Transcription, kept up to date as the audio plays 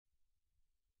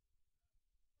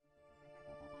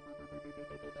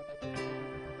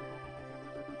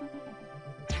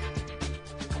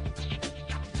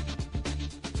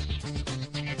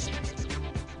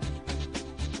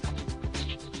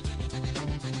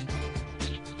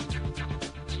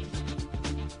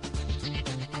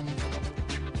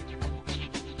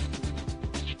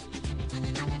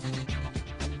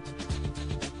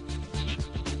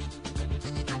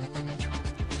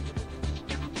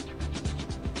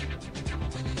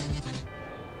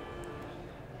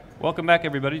Welcome back,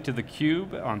 everybody, to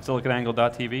theCUBE on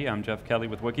SiliconANGLE.tv. I'm Jeff Kelly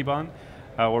with Wikibon.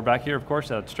 We're back here, of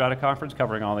course, at Strata conference,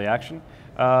 covering all the action.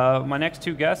 My next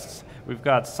two guests, we've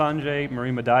got Sanjay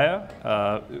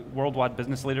Marimahdaiah, worldwide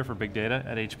business leader for big data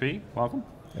at HP. Welcome.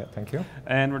 Yeah, thank you.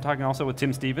 And we're talking also with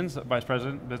Tim Stevens, Vice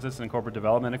President, Business and Corporate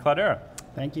Development at Cloudera.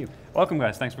 Thank you. Welcome,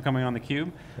 guys. Thanks for coming on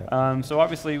theCUBE. Yeah. So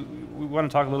obviously, we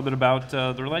want to talk a little bit about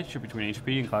the relationship between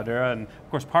HP and Cloudera, and of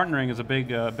course, partnering is a big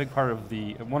part of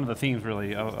one of the themes,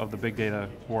 really, of the big data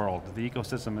world. The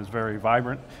ecosystem is very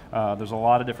vibrant. There's a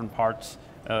lot of different parts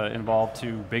involved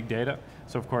to big data.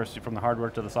 So of course, from the hardware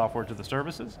to the software to the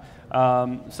services.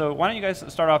 So why don't you guys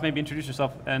start off, maybe introduce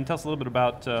yourself and tell us a little bit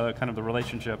about kind of the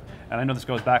relationship. And I know this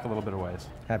goes back a little bit of ways.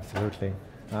 Absolutely.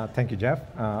 Thank you, Jeff.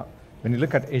 When you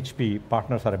look at HP,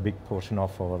 partners are a big portion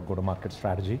of our go-to-market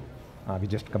strategy. We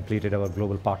just completed our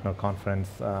global partner conference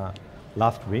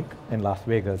last week in Las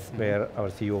Vegas, where our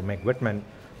CEO, Meg Whitman,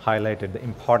 highlighted the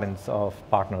importance of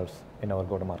partners in our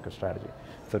go-to-market strategy.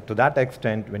 So to that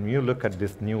extent, when you look at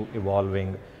this new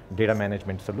evolving data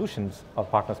management solutions, our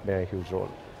partners play a huge role.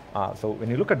 So when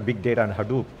you look at big data and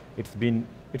Hadoop,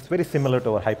 it's very similar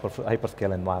to our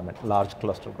hyperscale environment, large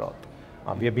cluster growth.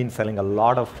 We have been selling a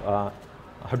lot of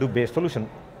Hadoop-based solution.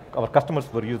 Our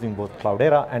customers were using both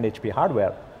Cloudera and HP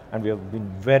hardware, and we have been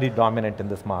very dominant in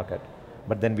this market.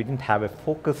 But then we didn't have a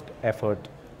focused effort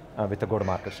with a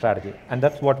go-to-market strategy. And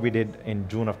that's what we did in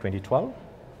June of 2012,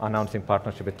 announcing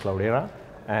partnership with Cloudera,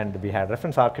 and we had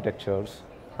reference architectures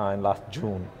in last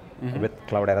June with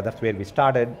Cloudera. That's where we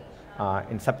started.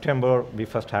 In September, we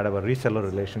first had our reseller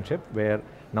relationship, where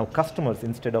now customers,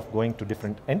 instead of going to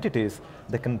different entities,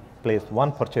 they can place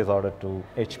one purchase order to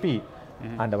HP,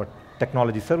 and our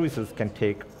technology services can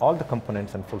take all the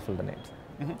components and fulfill the needs.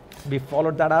 We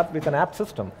followed that up with an app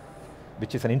system,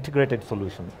 which is an integrated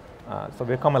solution. So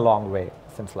we've come a long way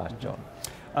since last June.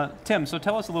 Tim, so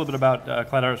tell us a little bit about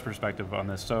Cloudera's perspective on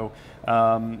this. So,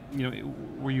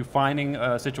 were you finding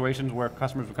situations where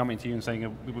customers were coming to you and saying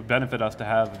it would benefit us to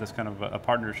have this kind of a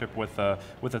partnership with a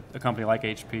company like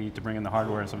HP to bring in the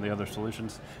hardware and some of the other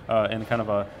solutions in kind of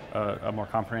a more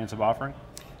comprehensive offering?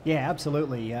 Yeah,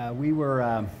 absolutely.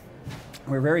 We're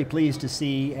very pleased to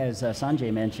see, as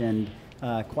Sanjay mentioned,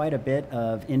 quite a bit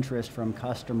of interest from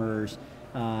customers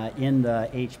in the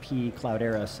HP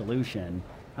Cloudera solution.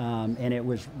 And it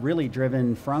was really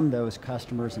driven from those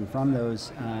customers and from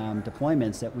those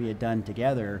deployments that we had done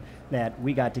together, that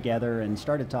we got together and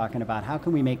started talking about how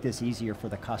can we make this easier for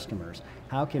the customers?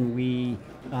 How can we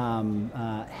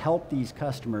help these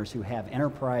customers who have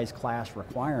enterprise class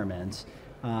requirements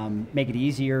make it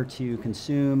easier to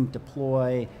consume,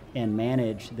 deploy, and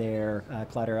manage their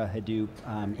Cloudera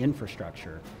Hadoop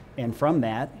infrastructure. And from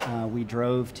that, we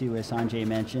drove to, as Sanjay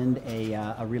mentioned,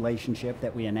 a relationship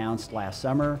that we announced last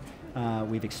summer.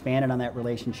 We've expanded on that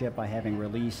relationship by having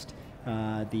released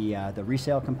the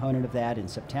resale component of that in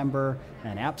September,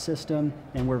 an app system,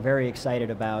 and we're very excited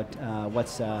about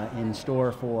what's in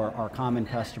store for our common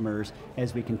customers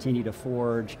as we continue to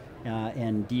forge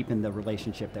and deepen the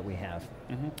relationship that we have.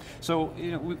 So,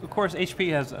 of course,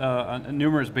 HP has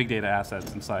numerous big data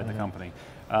assets inside the company.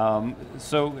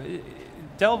 So,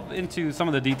 delve into some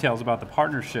of the details about the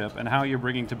partnership and how you're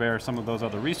bringing to bear some of those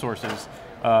other resources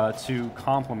to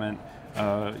complement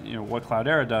what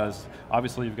Cloudera does.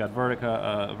 Obviously, you've got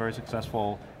Vertica, a very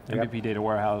successful MVP data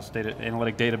warehouse,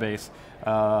 analytic database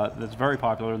that's very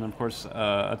popular, and then of course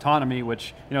Autonomy,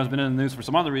 which has been in the news for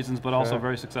some other reasons, but also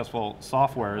very successful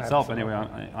software itself anyway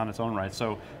on its own right.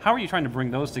 So how are you trying to bring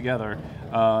those together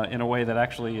in a way that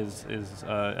actually is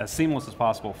as seamless as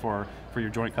possible for your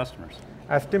joint customers?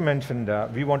 As Tim mentioned,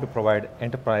 we want to provide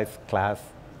enterprise class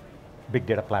big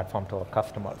data platform to our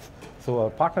customers. So our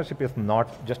partnership is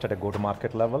not just at a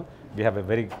go-to-market level, we have a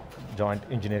very joint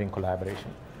engineering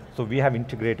collaboration. So we have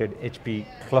integrated HP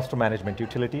cluster management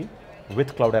utility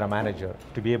with Cloudera Manager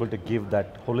to be able to give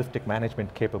that holistic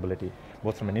management capability,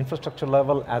 both from an infrastructure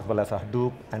level as well as a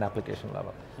Hadoop and application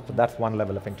level. So that's one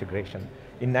level of integration.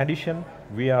 In addition,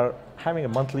 we are having a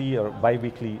monthly or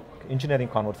bi-weekly engineering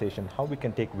conversation, how we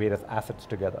can take various assets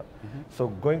together. So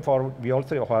going forward, we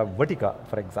also have Vertica,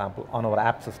 for example, on our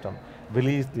app system.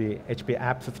 Released the HP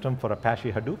app system for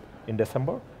Apache Hadoop in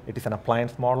December. It is an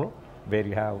appliance model where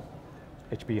you have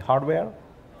HP hardware,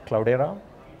 Cloudera,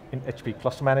 in HP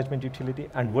cluster management utility,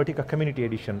 and Vertica Community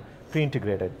Edition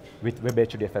pre-integrated with Web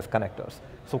HDFS connectors.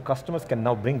 So customers can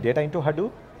now bring data into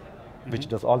Hadoop, which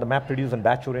does all the MapReduce and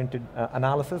batch-oriented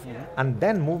analysis, and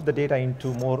then move the data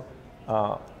into more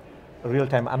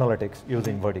real-time analytics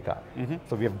using Vertica.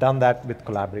 So we have done that with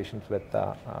collaborations with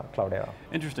Cloudera.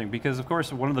 Interesting, because of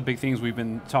course one of the big things we've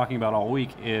been talking about all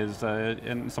week is,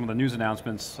 in some of the news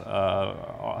announcements,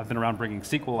 have been around bringing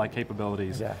SQL-like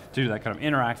capabilities to do that kind of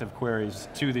interactive queries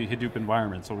to the Hadoop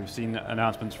environment. So we've seen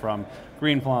announcements from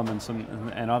Greenplum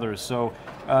and others. So,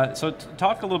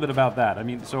 talk a little bit about that. I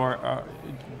mean, so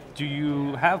do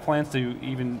you have plans to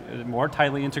even more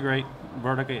tightly integrate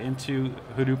Vertica into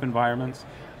Hadoop environments?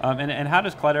 And how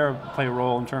does Cloudera play a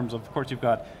role in terms of course, you've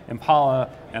got Impala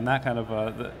and that kind of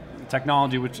the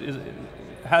technology, which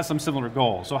has some similar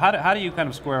goals. So how do you kind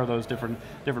of square those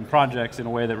different projects in a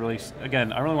way that really,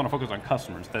 again, I really want to focus on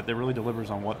customers, that really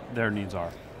delivers on what their needs are?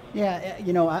 Yeah,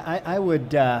 you know, I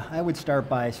would start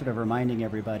by sort of reminding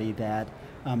everybody that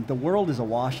the world is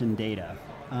awash in data.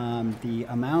 The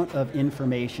amount of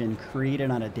information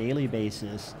created on a daily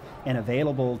basis and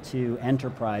available to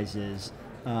enterprises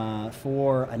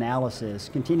for analysis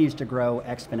continues to grow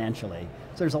exponentially.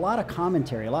 So there's a lot of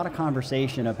commentary, a lot of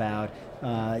conversation about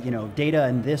data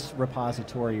in this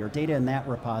repository or data in that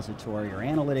repository or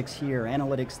analytics here,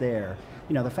 analytics there.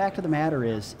 You know, the fact of the matter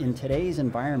is, in today's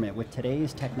environment with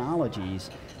today's technologies,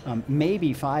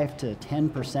 maybe 5 to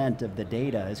 10% of the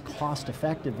data is can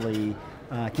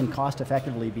cost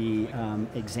effectively be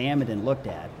examined and looked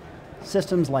at.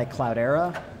 Systems like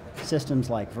Cloudera, systems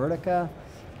like Vertica,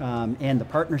 and the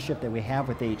partnership that we have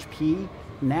with HP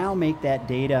now make that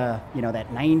data,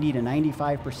 that 90 to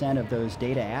 95% of those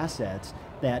data assets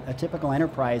that a typical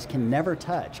enterprise can never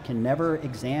touch, can never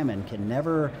examine, can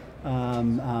never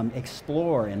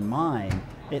explore and mine.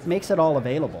 It makes it all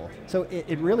available. So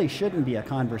it really shouldn't be a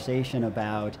conversation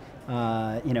about,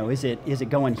 is it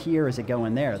going here, is it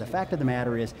going there? The fact of the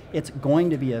matter is, it's going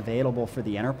to be available for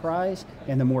the enterprise,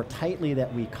 and the more tightly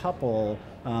that we couple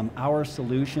our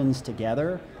solutions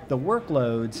together, the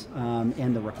workloads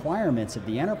and the requirements of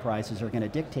the enterprises are going to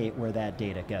dictate where that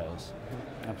data goes.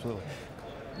 Absolutely.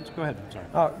 Let's go ahead, sorry.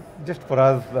 Just for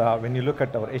us, when you look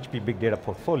at our HP Big Data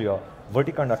portfolio,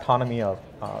 Vertica and Autonomy are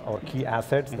our key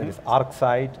assets. There is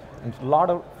ArcSight, and a lot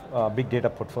of big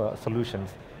data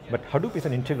solutions, but Hadoop is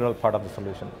an integral part of the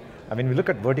solution. I mean, we look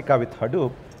at Vertica with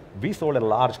Hadoop, we sold a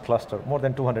large cluster, more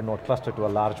than 200 node cluster to a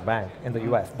large bank in the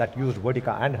US that used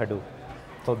Vertica and Hadoop.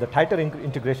 So the tighter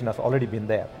integration has already been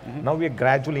there. Now we are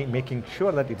gradually making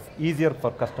sure that it's easier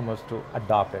for customers to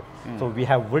adopt it. So we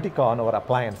have Vertica on our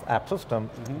appliance app system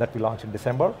that we launched in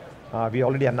December. We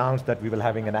already announced that we will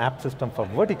having an app system for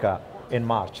Vertica in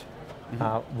March.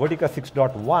 Vertica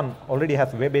 6.1 already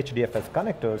has web HDFS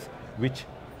connectors which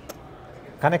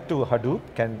connect to Hadoop,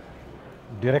 can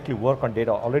directly work on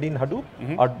data already in Hadoop,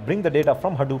 or bring the data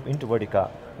from Hadoop into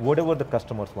Vertica, whatever the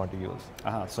customers want to use.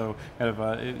 So kind of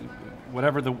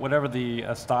whatever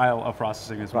the style of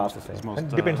processing is most and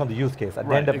depends on the use case. At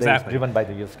the end of the day, it's driven by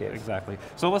the use case. Exactly.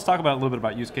 So let's talk about a little bit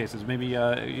about use cases. Maybe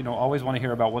always want to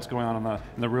hear about what's going on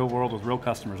in the real world with real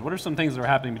customers. What are some things that are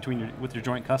happening with your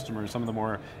joint customers? Some of the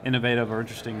more innovative or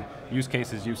interesting use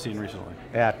cases you've seen recently.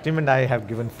 Yeah, Tim and I have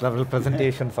given several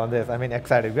presentations on this. I mean,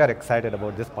 excited. We are excited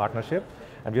about this partnership,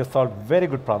 and we have solved very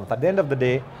good problems. At the end of the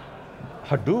day,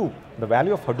 Hadoop, the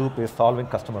value of Hadoop is solving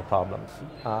customer problems.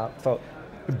 So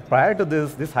prior to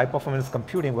this high performance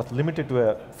computing was limited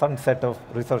to a certain set of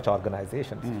research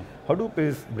organizations. Hadoop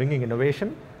is bringing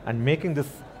innovation and making this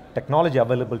technology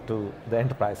available to the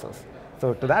enterprises.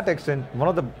 So to that extent, one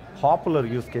of the popular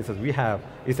use cases we have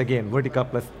is again Vertica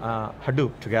plus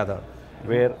Hadoop together,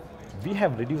 where we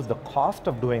have reduced the cost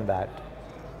of doing that,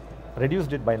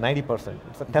 reduced it by 90%.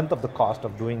 It's a tenth of the cost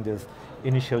of doing this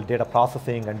initial data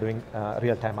processing and doing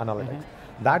real-time analytics.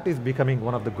 That is becoming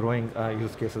one of the growing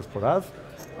use cases for us.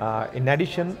 In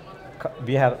addition,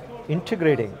 we are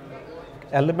integrating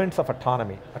elements of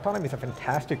autonomy. Autonomy is a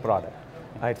fantastic product.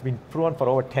 It's been proven for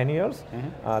over 10 years.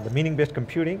 The meaning-based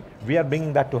computing, we are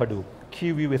bringing that to Hadoop.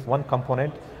 QView is one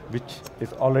component which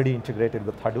is already integrated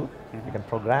with Hadoop. You can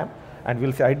program, and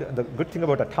we'll see, the good thing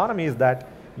about autonomy is that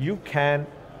you can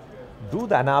do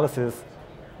the analysis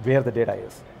where the data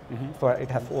is. So it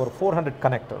has over 400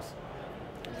 connectors.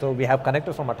 So we have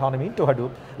connectors from Autonomy into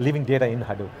Hadoop, leaving data in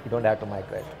Hadoop. You don't have to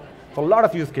migrate. So a lot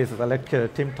of use cases. I'll let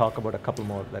Tim talk about a couple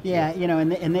more.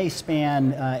 And they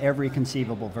span every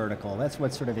conceivable vertical. That's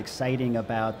what's sort of exciting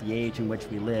about the age in which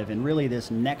we live, and really this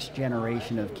next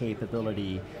generation of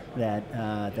capability that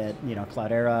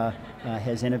Cloudera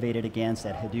has innovated against,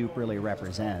 that Hadoop really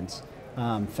represents.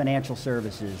 Financial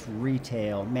services,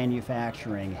 retail,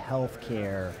 manufacturing,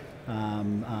 healthcare,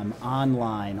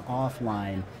 online,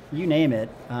 offline, you name it.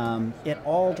 It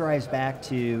all drives back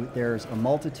to there's a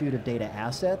multitude of data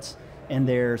assets, And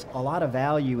there's a lot of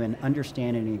value in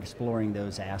understanding and exploring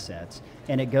those assets.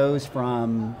 And it goes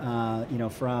from,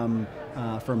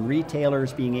 from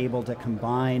retailers being able to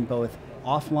combine both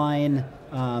offline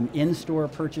in-store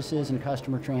purchases and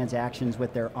customer transactions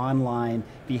with their online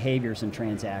behaviors and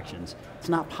transactions. It's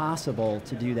not possible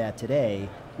to do that today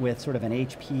with sort of an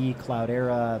HP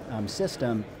Cloudera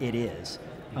system. It is.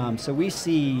 So we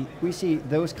see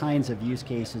those kinds of use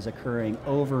cases occurring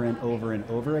over and over and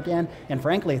over again, and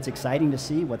frankly it's exciting to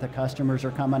see what the customers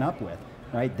are coming up with.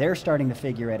 Right? They're starting to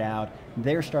figure it out,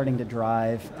 they're starting to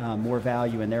drive more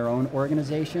value in their own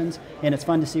organizations, and it's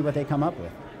fun to see what they come up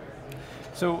with.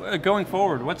 So going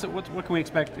forward, what can we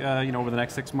expect over the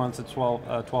next 6 months to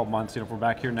 12 months? If we're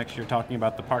back here next year talking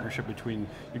about the partnership between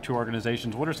your two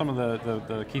organizations, what are some of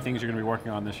the key things you're going to be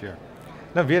working on this year?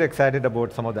 No, we're excited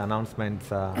about some of the announcements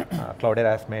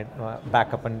Cloudera has made,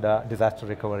 backup and disaster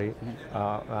recovery.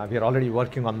 We are already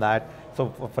working on that. So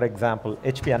for example,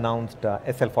 HP announced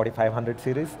SL4500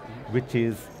 series, which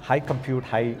is high compute,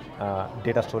 high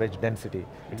data storage density.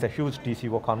 It's a huge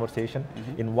TCO conversation.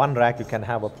 In one rack you can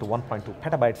have up to 1.2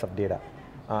 petabytes of data.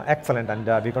 Excellent, and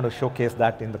we're going to showcase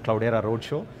that in the Cloudera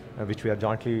Roadshow, which we are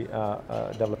jointly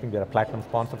developing. We are a platinum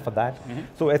sponsor for that.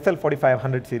 So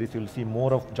SL4500 series, you'll see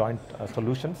more of joint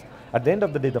solutions. At the end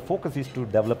of the day, the focus is to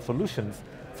develop solutions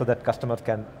so that customers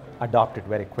can adopt it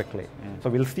very quickly. So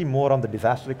we'll see more on the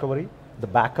disaster recovery. The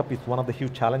backup is one of the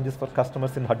huge challenges for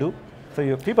customers in Hadoop.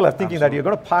 So people are thinking that you're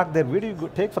going to park there, where do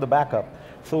you take for the backup?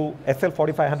 So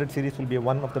SL4500 series will be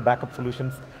one of the backup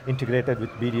solutions integrated with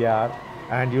BDR,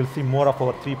 and you'll see more of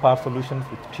our 3-power solutions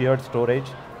with tiered storage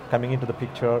coming into the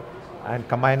picture and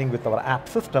combining with our app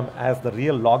system as the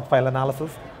real log file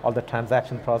analysis, all the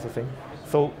transaction processing.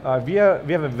 So we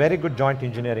have a very good joint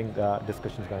engineering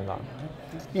discussions going on.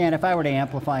 Yeah, and if I were to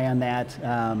amplify on that,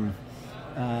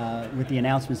 with the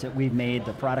announcements that we've made,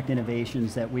 the product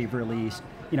innovations that we've released,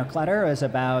 Cloudera is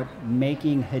about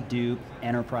making Hadoop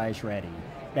enterprise ready.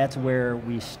 That's where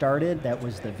we started. That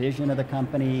was the vision of the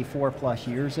company 4+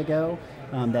 years ago,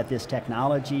 that this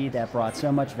technology that brought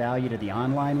so much value to the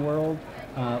online world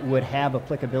would have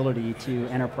applicability to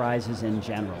enterprises in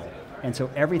general. And so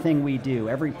everything we do,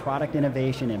 every product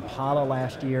innovation, Impala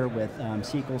last year with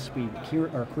SQL Speed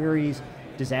queries,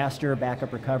 disaster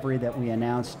backup recovery that we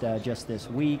announced just this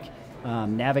week,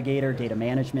 Navigator, data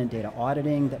management, data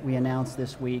auditing that we announced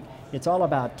this week. It's all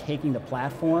about taking the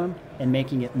platform and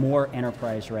making it more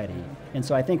enterprise ready. And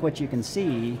so I think what you can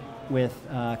see with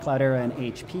Cloudera and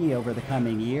HP over the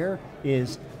coming year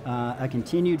is a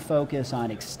continued focus on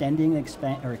extending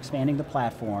or expanding the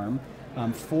platform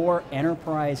for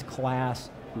enterprise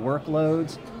class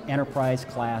workloads, enterprise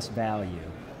class value.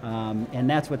 And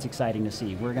that's what's exciting to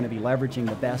see. We're going to be leveraging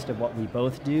the best of what we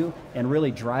both do and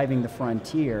really driving the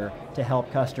frontier to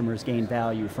help customers gain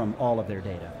value from all of their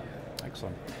data.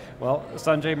 Excellent. Well,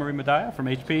 Sanjay Marimahdaiah from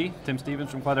HP, Tim Stevens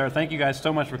from Cloudera, thank you guys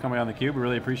so much for coming on theCUBE. We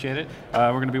really appreciate it.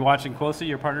 We're going to be watching closely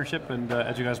your partnership and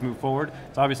as you guys move forward.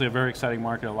 It's obviously a very exciting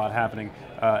market, a lot happening.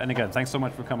 And again, thanks so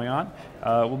much for coming on.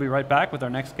 We'll be right back with our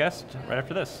next guest right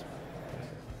after this.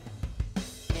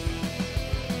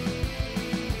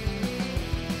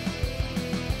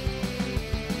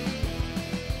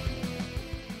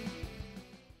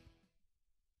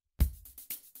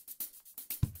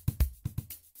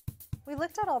 We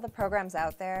looked at all the programs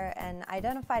out there and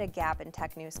identified a gap in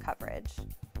tech news coverage.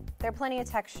 There are plenty of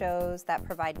tech shows that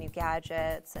provide new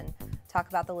gadgets and talk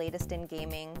about the latest in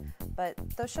gaming, but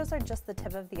those shows are just the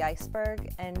tip of the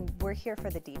iceberg, and we're here for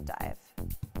the deep dive.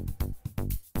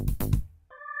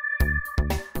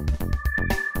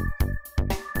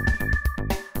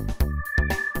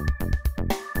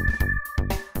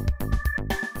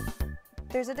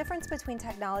 There's a difference between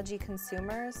technology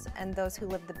consumers and those who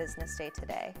live the business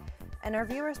day-to-day, and our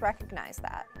viewers recognize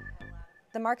that.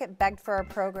 The market begged for a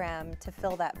program to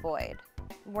fill that void.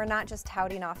 We're not just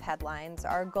touting off headlines.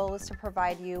 Our goal is to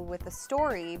provide you with a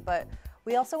story, but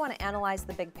we also want to analyze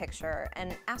the big picture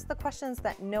and ask the questions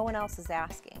that no one else is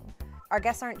asking. Our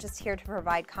guests aren't just here to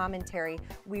provide commentary.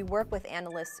 We work with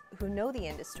analysts who know the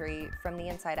industry from the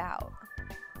inside out.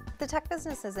 The tech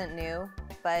business isn't new,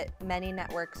 but many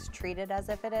networks treat it as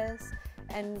if it is,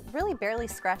 and really barely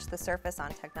scratch the surface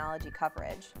on technology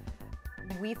coverage.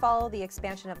 We follow the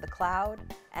expansion of the cloud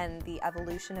and the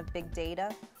evolution of big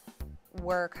data.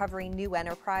 We're covering new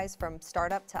enterprise from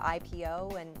startup to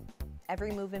IPO and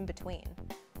every move in between.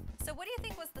 So what do you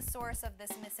think was the source of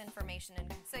this misinformation?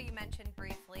 And so you mentioned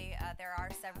briefly there are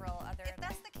several other... If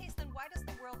that's the case, then why does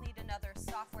the world need another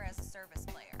software as a service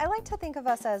player? I like to think of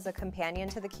us as a companion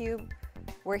to theCUBE.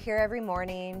 We're here every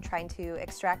morning trying to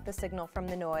extract the signal from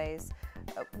the noise,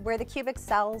 Where theCUBE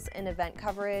excels in event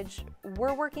coverage,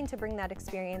 we're working to bring that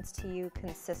experience to you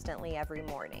consistently every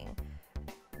morning.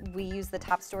 We use the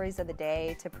top stories of the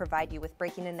day to provide you with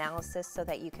breaking analysis so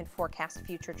that you can forecast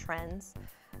future trends.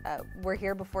 We're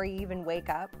here before you even wake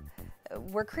up.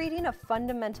 We're creating a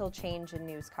fundamental change in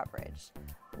news coverage,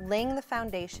 laying the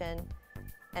foundation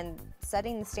and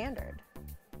setting the standard.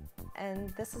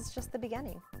 And this is just the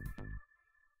beginning.